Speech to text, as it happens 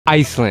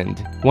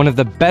Iceland, one of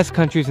the best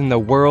countries in the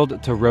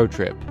world to road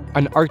trip.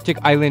 An Arctic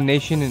island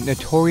nation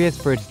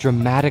notorious for its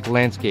dramatic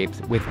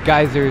landscapes with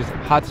geysers,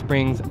 hot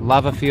springs,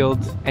 lava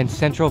fields, and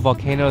central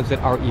volcanoes that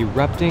are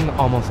erupting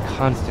almost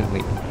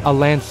constantly. A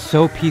land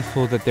so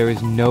peaceful that there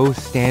is no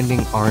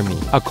standing army.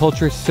 A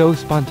culture so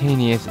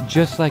spontaneous,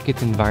 just like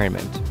its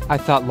environment. I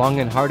thought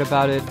long and hard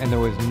about it, and there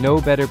was no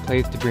better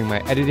place to bring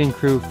my editing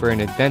crew for an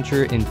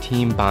adventure in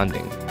team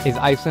bonding. Is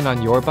Iceland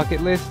on your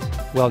bucket list?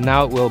 Well,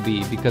 now it will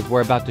be, because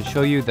we're about to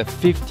show you the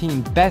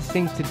 15 best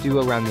things to do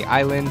around the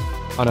island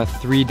on a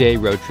 3-day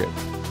road trip.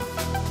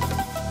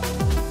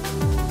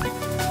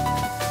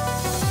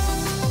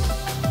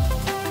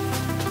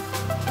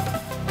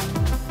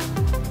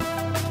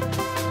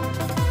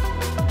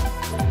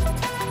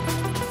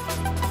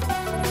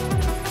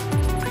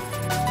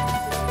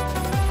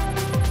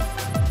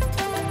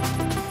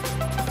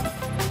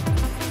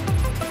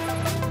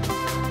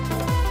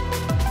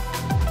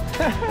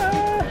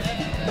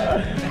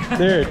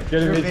 Dude, good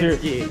to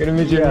meet you. Good to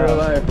meet you in real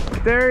life.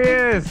 There he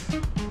is.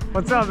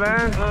 What's up,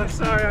 man? Oh,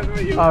 sorry, I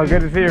met you. Oh,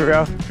 good to see you,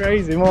 bro.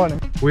 Crazy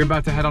morning. We're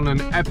about to head on an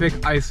epic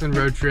Iceland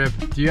road trip.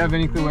 Do you have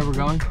any clue where we're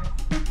going?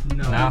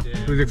 No.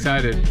 Who's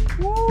excited?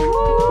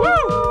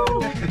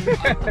 Woo!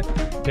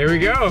 Here we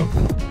go.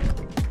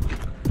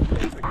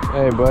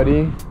 Hey,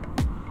 buddy.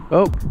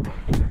 Oh.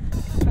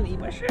 I'll eat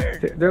my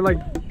shirt. They're like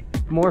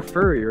more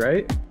furry,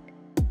 right?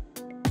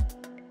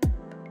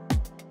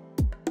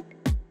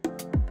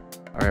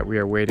 All right, we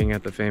are waiting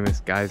at the famous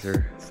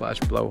geyser /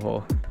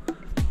 blowhole,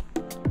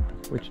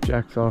 which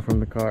Jack saw from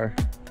the car.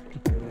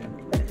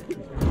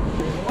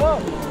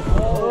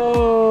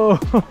 Oh!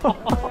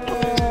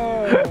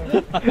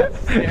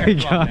 We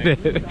got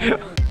it.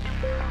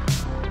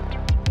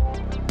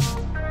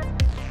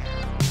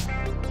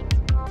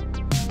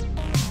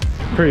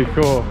 Pretty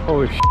cool.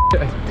 Holy shit.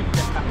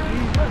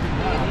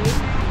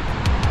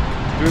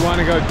 Do we want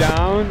to go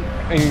down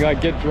and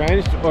like get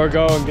drenched, or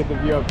go and get the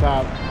view up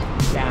top?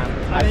 Down.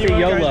 I say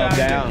YOLO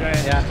down.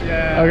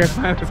 Yeah. Okay,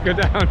 fine, let's go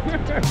down.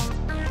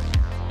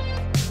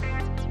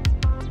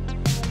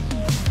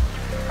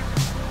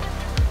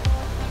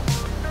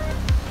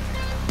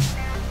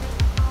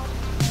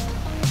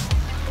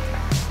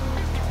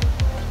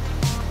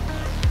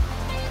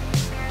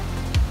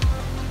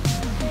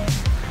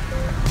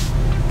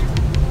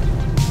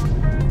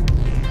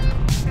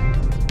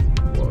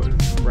 Whoa,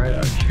 it's right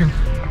out here.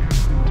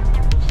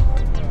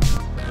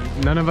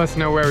 None of us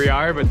know where we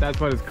are, but that's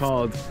what it's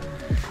called.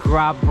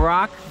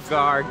 Grabrock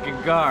gar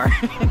gar.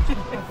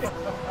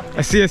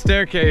 I see a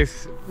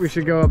staircase. We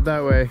should go up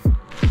that way.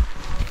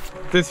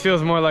 This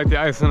feels more like the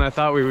Iceland I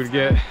thought we would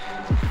get.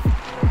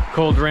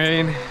 Cold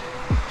rain.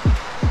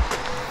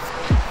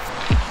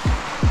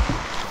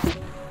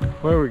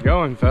 Where are we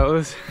going,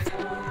 fellas?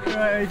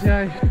 Right,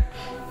 AJ.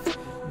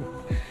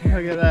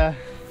 Look at that.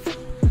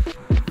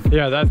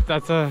 Yeah,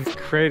 that's a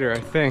crater, I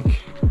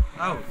think.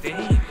 Oh,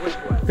 dang. Which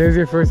one? There's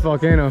your first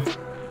volcano.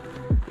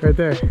 Right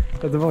there.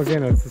 That's a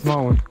volcano. It's a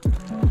small one.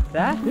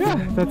 That? Yeah,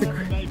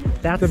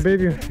 that's a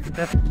baby.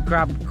 That's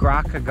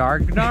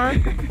Grabrock-a-gar-gar?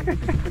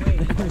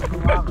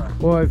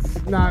 Well,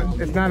 it's not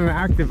an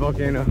active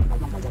volcano.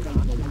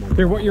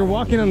 You're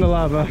walking on the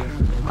lava.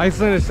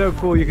 Iceland is so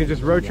cool. You can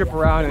just road trip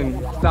around and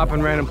stop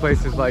in random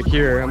places like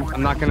here.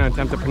 I'm not gonna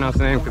attempt to pronounce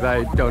the name because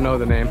I don't know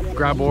the name.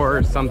 Grabor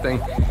or something.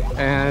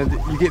 And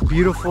you get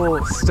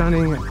beautiful,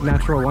 stunning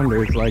natural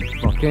wonders like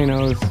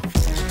volcanoes.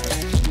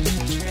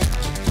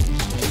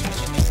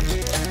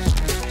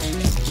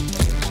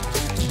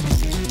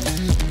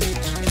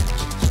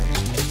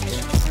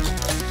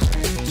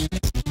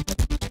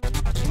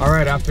 All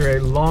right, after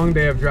a long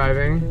day of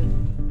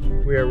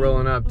driving, we are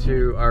rolling up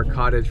to our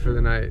cottage for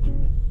the night.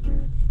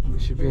 It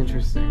should be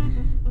interesting.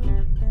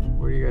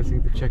 Where do you guys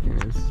think the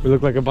check-in is? We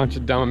look like a bunch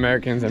of dumb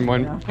Americans and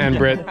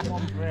Brit.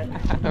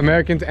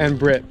 Americans and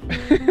Brit.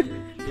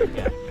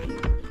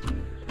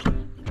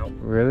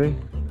 Really?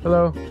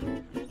 Hello?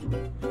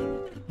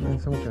 Man,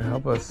 someone can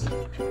help us.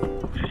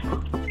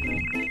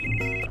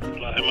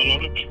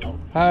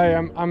 Hi,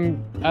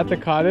 I'm at the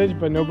cottage,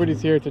 but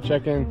nobody's here to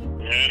check in.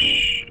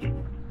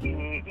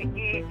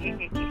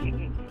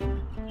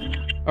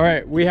 All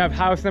right, we have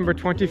house number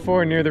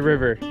 24 near the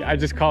river. I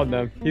just called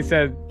them. He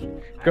said,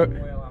 go.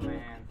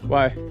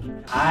 Why?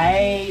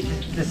 I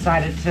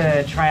decided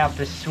to try out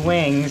the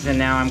swings, and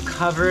now I'm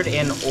covered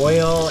in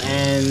oil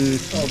and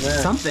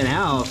something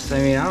else. I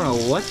mean, I don't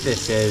know what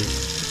this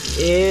is.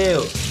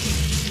 Ew.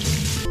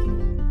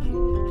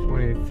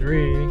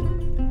 23.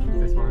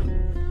 This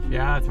one.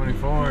 Yeah,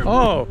 24.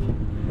 Oh,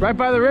 right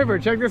by the river.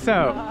 Check this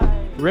out.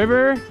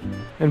 River,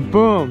 and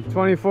boom,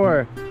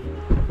 24.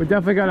 We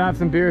definitely gotta have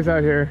some beers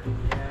out here.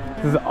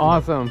 This is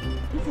awesome.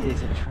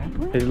 Is it a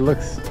trampoline? It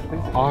looks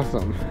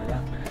awesome.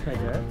 Yeah. Can I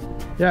do it?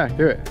 Yeah,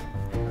 do it.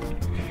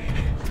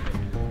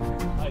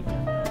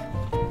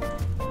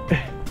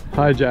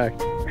 Hi, Jack.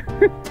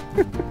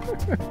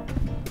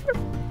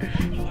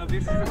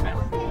 This is the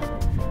best.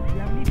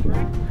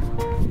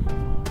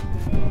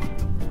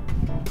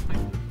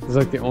 It's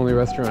like the only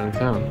restaurant in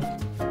town.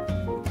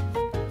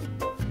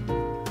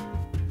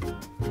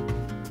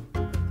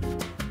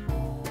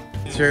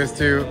 Cheers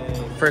to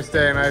first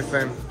day in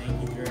Iceland.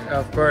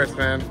 Of course,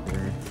 man.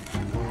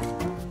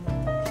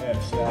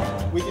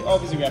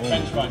 Obviously we have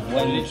French fries, but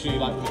they're literally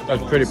like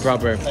That's pretty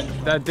proper.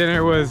 That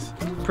dinner was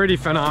pretty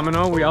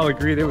phenomenal. We all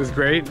agreed it was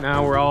great.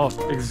 Now we're all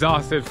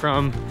exhausted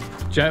from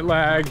jet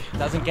lag.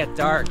 Doesn't get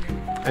dark.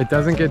 It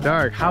doesn't get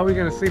dark. How are we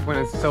gonna sleep when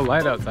it's so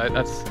light outside?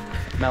 That's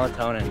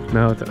Melatonin.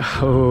 melatonin.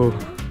 Oh,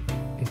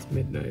 it's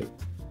midnight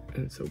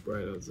and it's so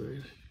bright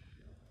outside.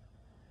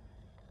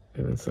 I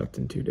haven't slept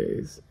in 2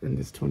 days, and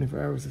this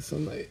 24 hours of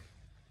sunlight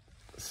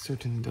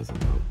certainly doesn't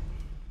help.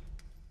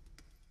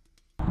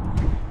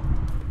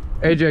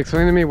 AJ,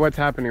 explain to me what's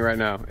happening right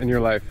now in your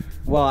life.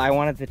 Well, I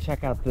wanted to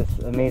check out this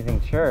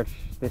amazing church,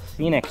 this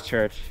scenic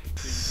church.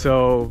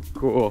 So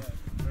cool.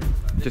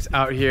 Just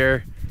out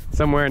here,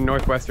 somewhere in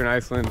northwestern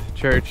Iceland,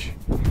 church,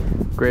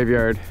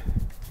 graveyard,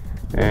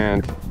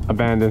 and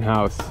abandoned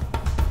house.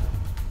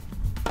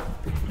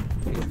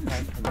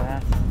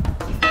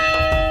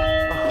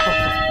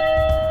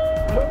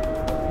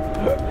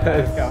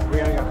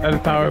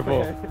 That's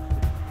powerful.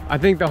 I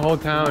think the whole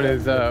town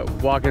is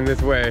walking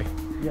this way.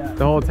 Yeah.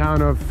 The whole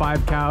town of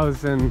 5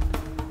 cows and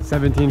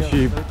 17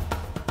 sheep.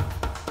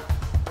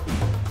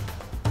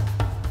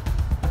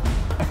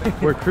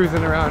 We're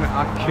cruising around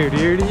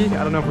Akureyri.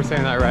 I don't know if we're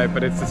saying that right,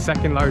 but it's the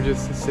second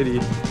largest city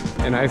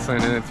in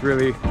Iceland, and it's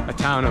really a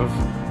town of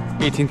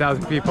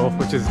 18,000 people,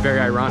 which is very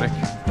ironic.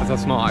 That's how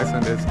small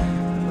Iceland is.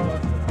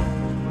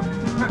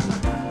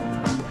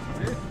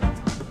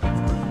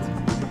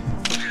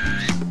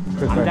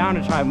 I'm down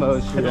to try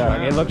Mo's food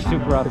truck. It looks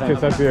super authentic.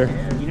 Kiss up here.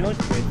 You know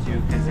what's good too?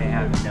 Because they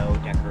have no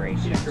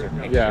decorations or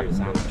pictures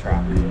on the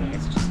truck.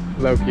 It's just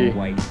Low key.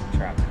 white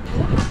truck.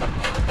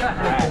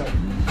 Alright.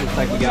 Looks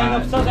like we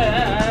got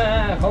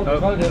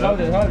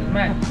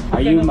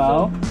Are you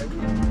Mo?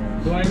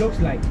 Do I look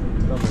like?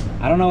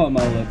 I don't know what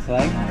Mo looks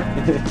like.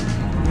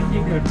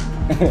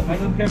 I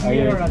don't care for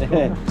you or at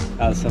all.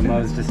 Oh, so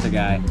Mo's just a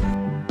guy.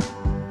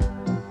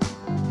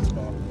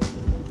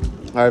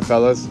 All right,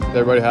 fellas, is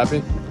everybody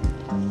happy?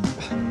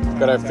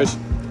 Got our fish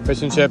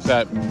and chips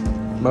at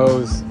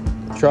Mo's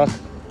truck.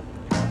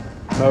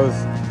 Mo's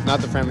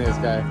not the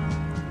friendliest guy.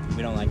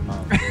 We don't like Mo.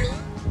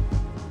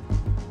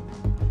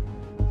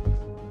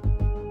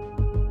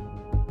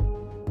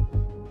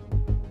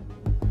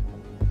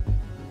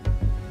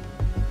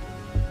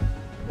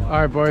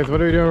 All right, boys,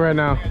 what are we doing right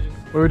now?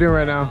 What are we doing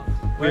right now?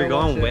 We're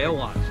going whale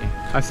watching.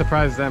 I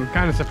surprised them,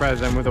 kind of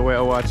surprised them with the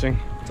whale watching.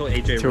 Until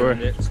AJ Tour.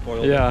 ruined it,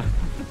 spoiled it. Yeah,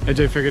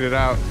 AJ figured it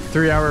out.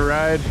 3-hour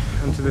ride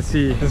onto the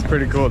sea. This is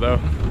pretty cool though.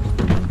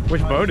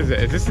 Which boat is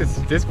it? Is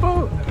this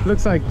boat?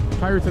 Looks like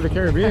Pirates of the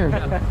Caribbean.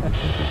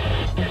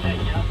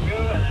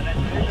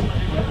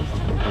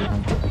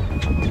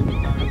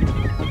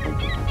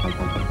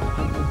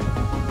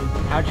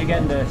 How'd you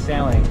get into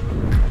sailing?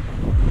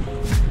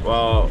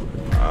 Well,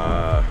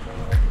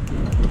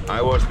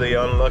 I was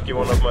the unlucky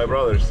one of my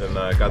brothers, and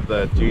I got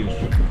the genes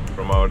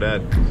from our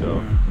dad.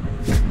 So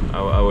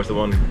I was the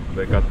one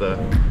that got the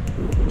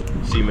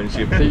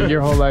seamanship. So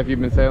your whole life you've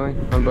been sailing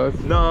on boats?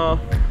 No,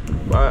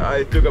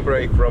 I took a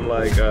break from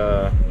like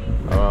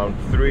around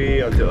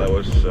 3 until I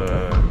was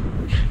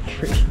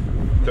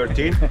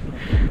 13.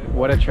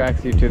 What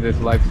attracts you to this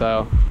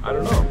lifestyle? I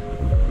don't know.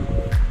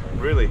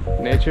 Really?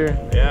 Nature?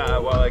 Yeah.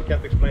 Well, I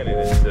can't explain it.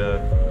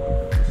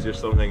 It's just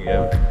something.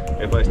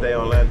 If I stay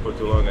on land for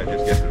too long, I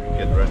just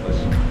get restless.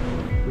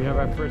 We have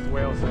our first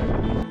whale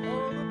sighting.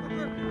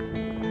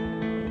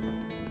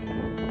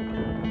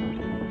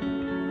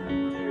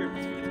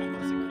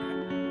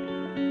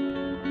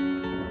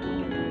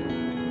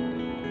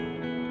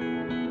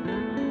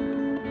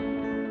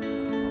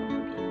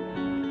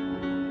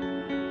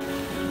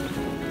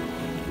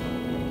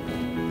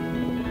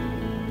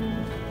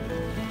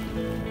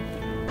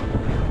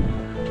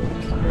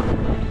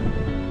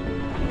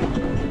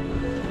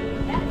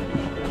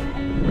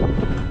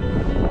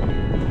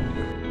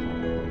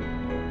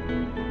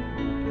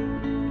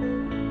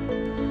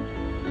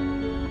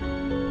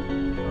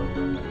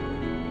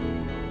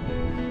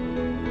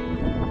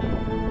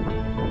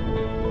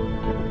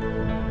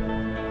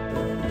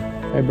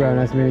 Hey bro,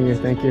 nice meeting you.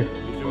 Thank you.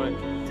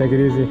 Take it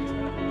easy.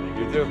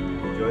 You too.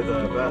 Enjoy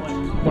the bath.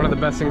 One of the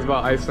best things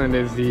about Iceland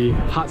is the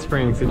hot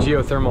springs, the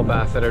geothermal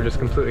baths that are just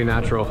completely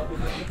natural.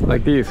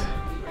 Like these,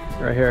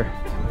 right here.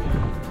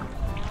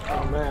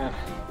 Oh man.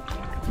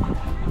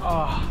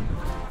 Oh,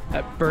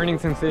 that burning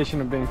sensation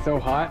of being so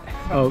hot.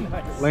 Oh,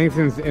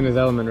 Langston's in his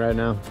element right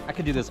now. I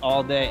could do this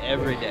all day,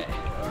 every day.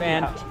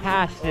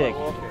 Fantastic.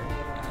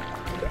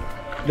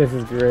 This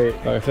is great.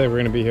 Like I said, we're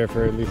gonna be here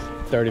for at least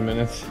 30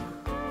 minutes.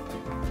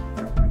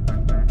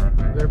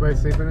 Is everybody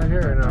sleeping in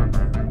here or no?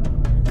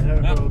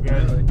 No.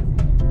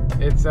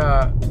 It's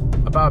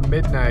about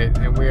midnight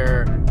and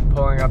we're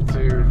pulling up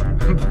to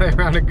play a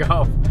round of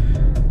golf.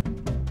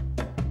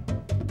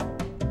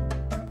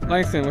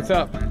 Langston, what's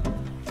up?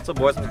 What's up,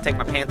 boys? I'm gonna take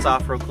my pants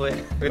off real quick.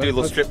 We're gonna do a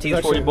little strip tease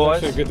for you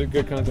boys.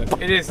 Good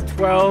content. It is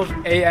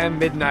 12 a.m.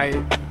 midnight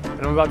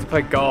and I'm about to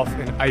play golf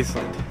in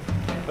Iceland.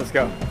 Let's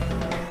go.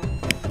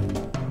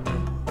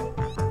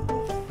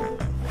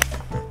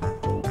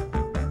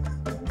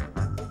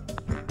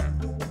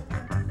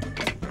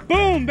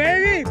 Boom,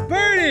 baby!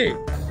 Birdie!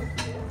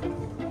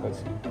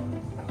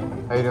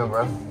 How you doing,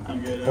 bro?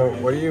 I'm good. So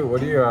what do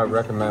you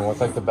recommend?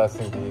 What's like the best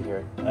thing to eat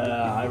here?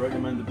 I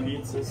recommend the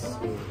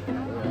pizzas.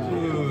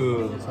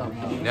 Ooh.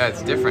 Yeah,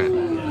 it's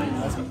different.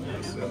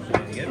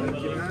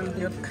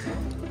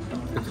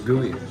 It's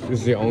gooey. This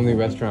is the only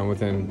restaurant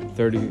within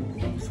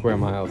 30 square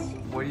miles.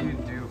 What do you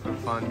do for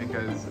fun?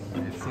 Because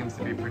it seems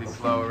to be pretty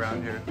slow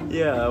around here.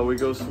 Yeah, we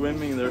go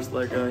swimming. There's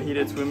like a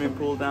heated swimming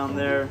pool down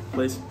there.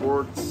 Play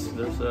sports.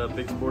 There's a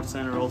big sports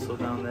center also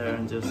down there,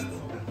 and just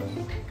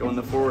go in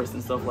the forest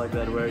and stuff like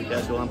that. Very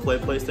casual and play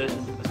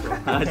PlayStation. That's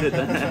what I did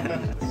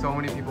that. So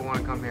many people want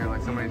to come here,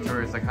 like so many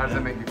tourists. Like, how does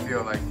that make you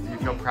feel? Like, do you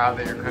feel proud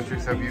that your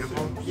country's so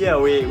beautiful? Yeah,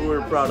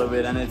 we're proud of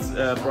it, and it's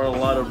brought a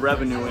lot of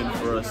revenue in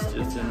for us,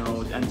 just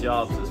and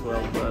jobs as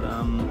well.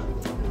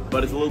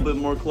 But it's a little bit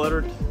more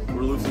cluttered.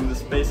 We're losing the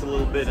space a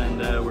little bit, and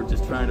we're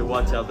just trying to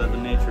watch out that the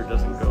nature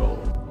doesn't go.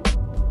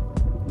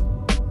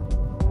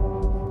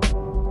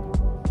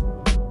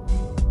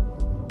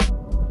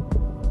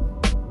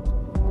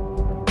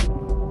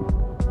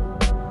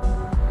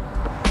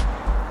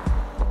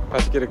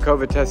 About to get a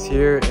COVID test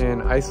here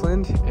in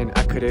Iceland, in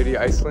Akureyri,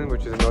 Iceland,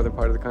 which is the northern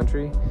part of the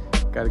country.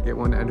 Got to get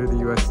one to enter the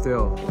US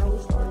still.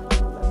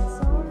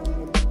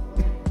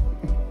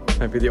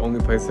 Might be the only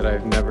place that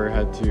I've never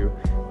had to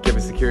give a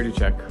security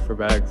check for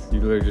bags. You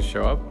literally just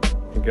show up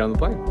and get on the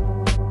plane.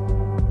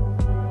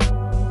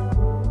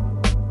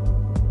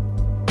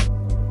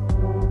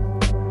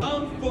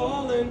 I'm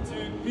falling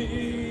to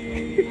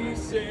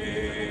pieces.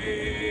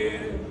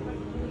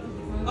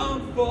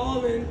 I'm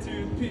falling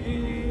to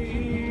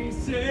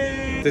pieces.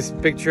 This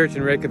big church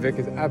in Reykjavik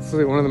is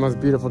absolutely one of the most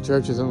beautiful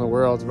churches in the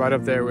world, right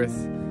up there with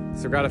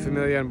Sagrada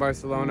Familia in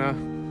Barcelona.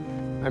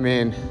 I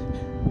mean,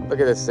 look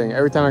at this thing.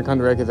 Every time I come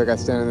to Reykjavik, I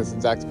stand in this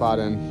exact spot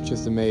and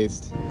just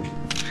amazed.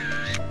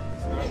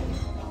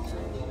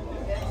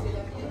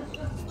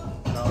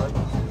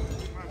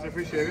 I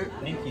appreciate it.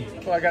 Thank you.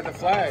 Well, I got the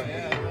flag.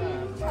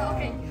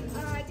 Okay,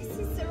 this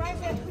is rye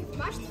bread with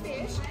mashed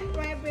fish,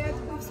 rye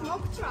bread with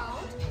smoked trout,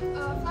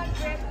 flat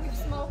bread with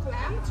smoked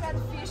lamb, dried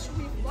fish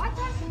with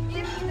water, and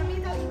in the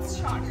middle it's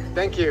shark.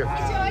 Thank you.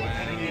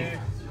 Enjoy!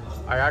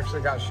 I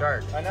actually got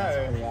shark. I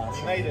know,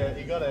 you made it,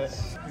 you got it.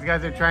 These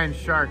guys are trying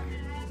shark,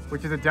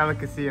 which is a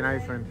delicacy in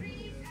Iceland.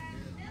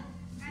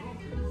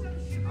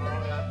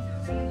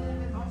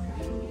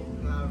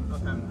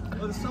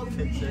 Well, the salt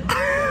hits it.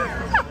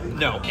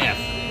 No, F.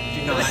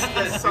 Do not.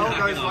 The salt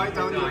goes right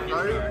down your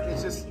throat.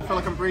 It's just, I feel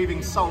like I'm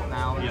breathing salt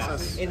now. It's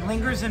just, It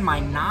lingers in my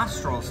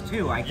nostrils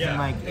too. I can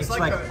Yeah. it's like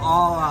like a-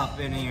 all up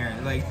in here.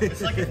 Like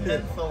it's like if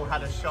menthol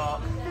had a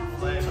shark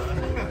flavor.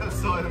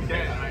 That's what I'm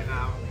getting right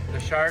now. The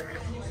shark,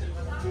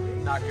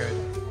 not good.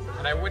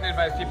 And I wouldn't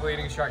advise people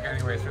eating shark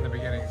anyways from the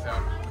beginning, so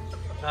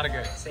not a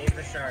good. save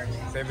the shark.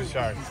 Save the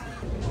shark.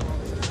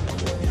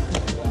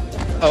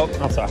 Oh,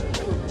 I'm sorry.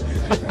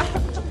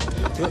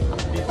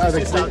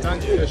 She's out,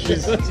 don't you?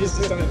 She's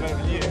just done it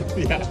over you.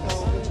 Yeah.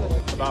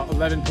 About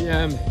 11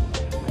 p.m.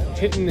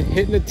 Hitting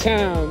the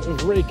town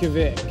of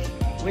Reykjavik.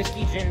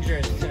 Whiskey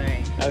gingers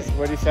tonight. That's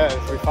what he says.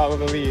 We follow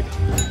the lead.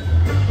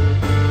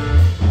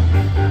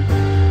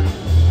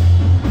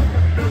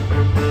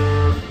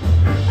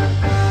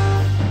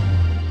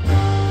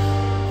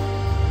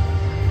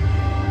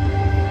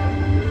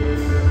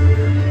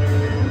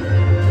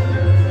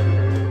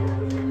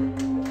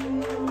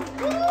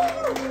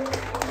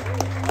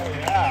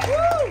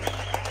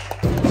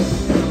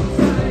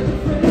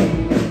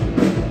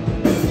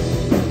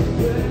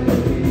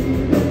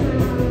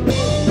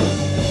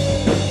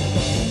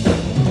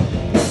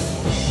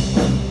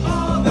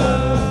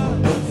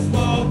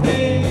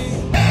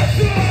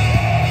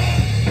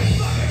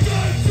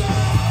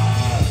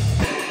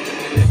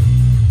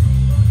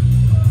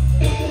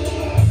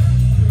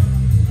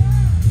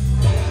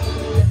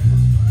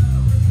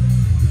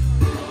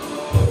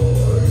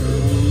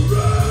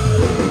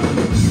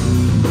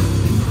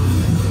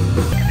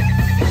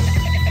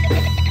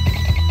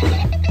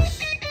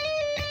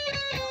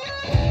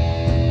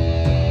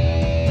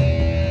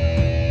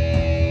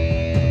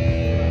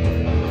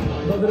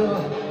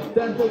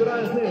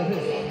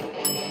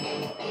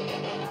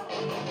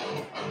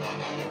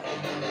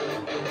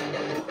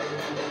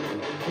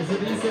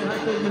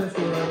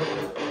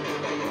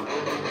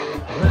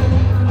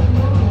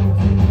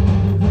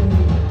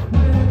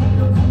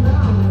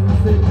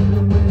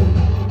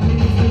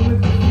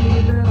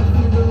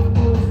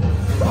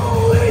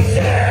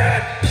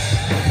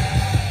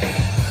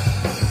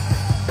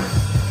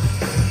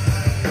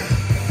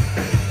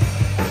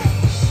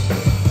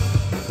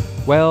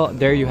 Well,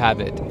 there you have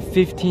it.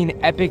 15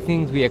 epic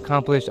things we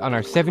accomplished on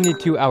our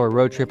 72-hour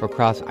road trip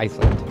across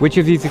Iceland. Which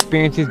of these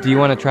experiences do you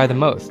want to try the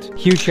most?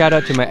 Huge shout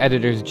out to my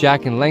editors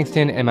Jack and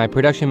Langston and my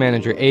production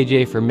manager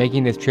AJ for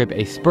making this trip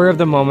a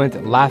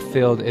spur-of-the-moment,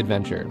 laugh-filled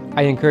adventure.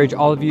 I encourage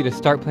all of you to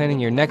start planning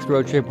your next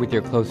road trip with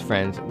your close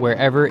friends,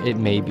 wherever it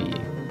may be.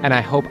 And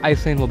I hope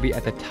Iceland will be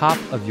at the top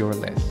of your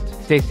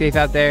list. Stay safe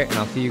out there, and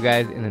I'll see you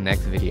guys in the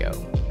next video.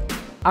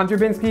 I'm Drew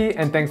Binsky,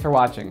 and thanks for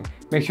watching.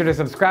 Make sure to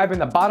subscribe in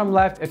the bottom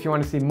left if you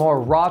want to see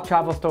more raw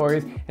travel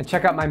stories, and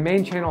check out my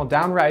main channel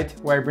down right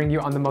where I bring you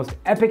on the most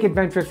epic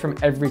adventures from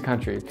every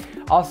country.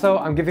 Also,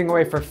 I'm giving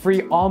away for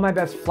free all my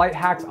best flight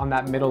hacks on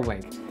that middle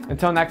link.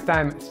 Until next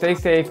time, stay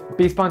safe,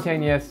 be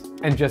spontaneous,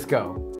 and just go.